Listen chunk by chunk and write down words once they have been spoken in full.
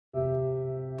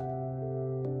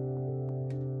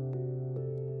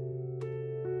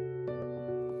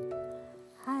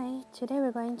Today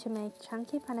we're going to make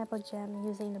chunky pineapple jam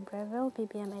using the Breville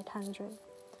BBM800.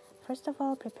 First of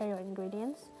all, prepare your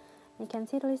ingredients. You can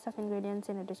see the list of ingredients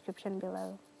in the description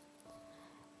below.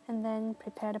 And then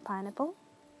prepare the pineapple.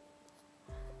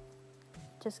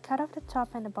 Just cut off the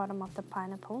top and the bottom of the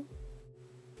pineapple.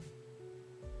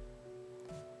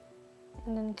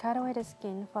 And then cut away the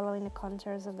skin following the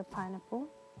contours of the pineapple.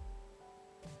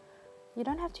 You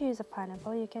don't have to use a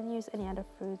pineapple, you can use any other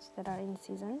fruits that are in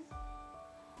season,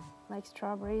 like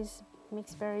strawberries,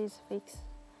 mixed berries, figs,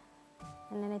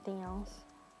 and anything else.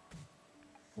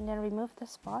 And then remove the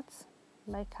spots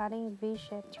by cutting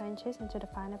V-shaped trenches into the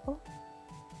pineapple.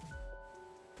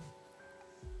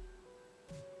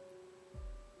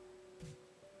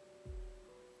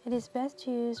 It is best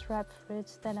to use ripe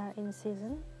fruits that are in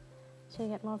season, so you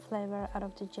get more flavor out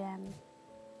of the jam.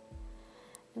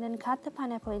 And then cut the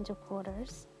pineapple into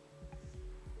quarters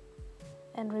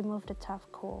and remove the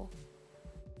tough core.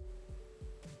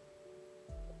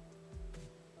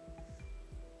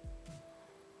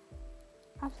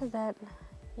 After that,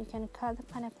 you can cut the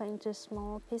pineapple into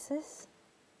small pieces.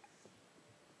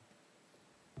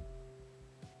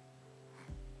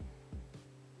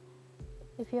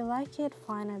 If you like it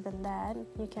finer than that,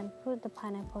 you can put the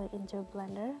pineapple into a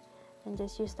blender and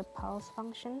just use the pulse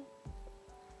function.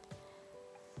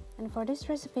 And for this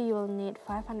recipe, you will need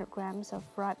 500 grams of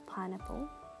ripe pineapple.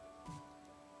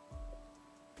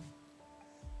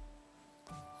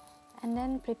 And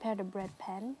then prepare the bread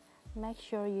pan. Make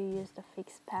sure you use the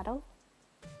fixed paddle.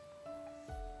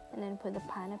 And then put the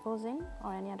pineapples in,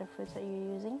 or any other fruits that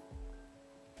you're using.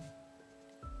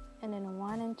 And then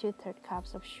 1 2/3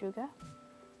 cups of sugar.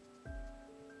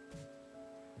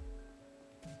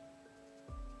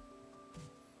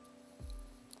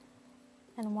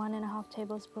 And 1.5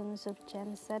 tablespoons of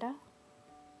jam Setta.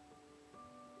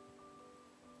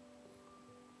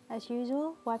 As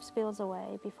usual, wipe spills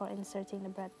away before inserting the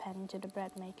bread pan into the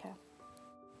bread maker.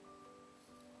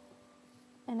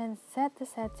 And then set the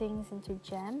settings into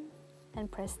jam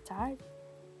and press start.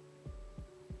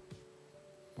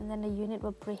 And then the unit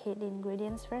will preheat the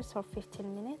ingredients first for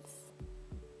 15 minutes.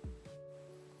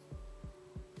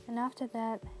 And after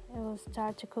that, it will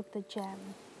start to cook the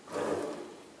jam.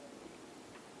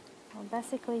 It will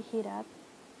basically heat up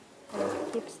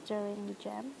and keep stirring the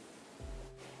jam.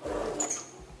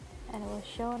 And it will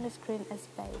show on the screen as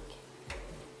bake.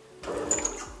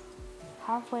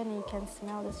 Halfway and you can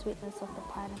smell the sweetness of the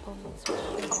pineapple mixed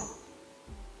with sugar.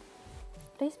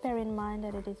 Please bear in mind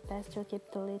that it is best to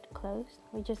keep the lid closed.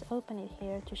 We just open it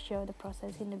here to show the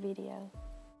process in the video.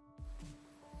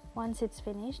 Once it's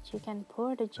finished, you can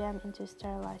pour the jam into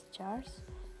sterilized jars.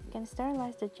 You can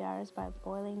sterilize the jars by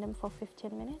boiling them for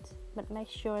 15 minutes, but make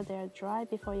sure they are dry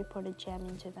before you pour the jam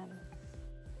into them.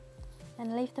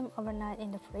 And leave them overnight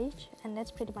in the fridge, and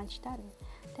that's pretty much done.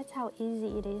 That's how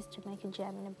easy it is to make a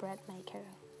jam in a bread maker.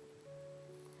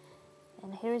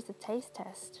 And here is the taste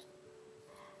test.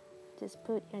 Just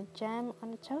put your jam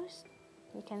on the toast.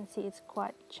 You can see it's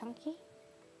quite chunky.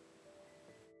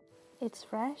 It's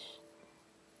fresh.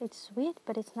 It's sweet,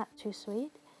 but it's not too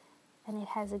sweet. And it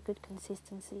has a good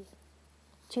consistency.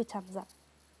 2 thumbs up.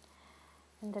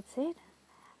 And that's it.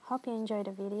 Hope you enjoyed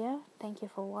the video. Thank you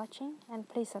for watching, and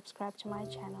please subscribe to my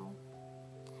channel.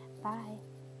 Bye.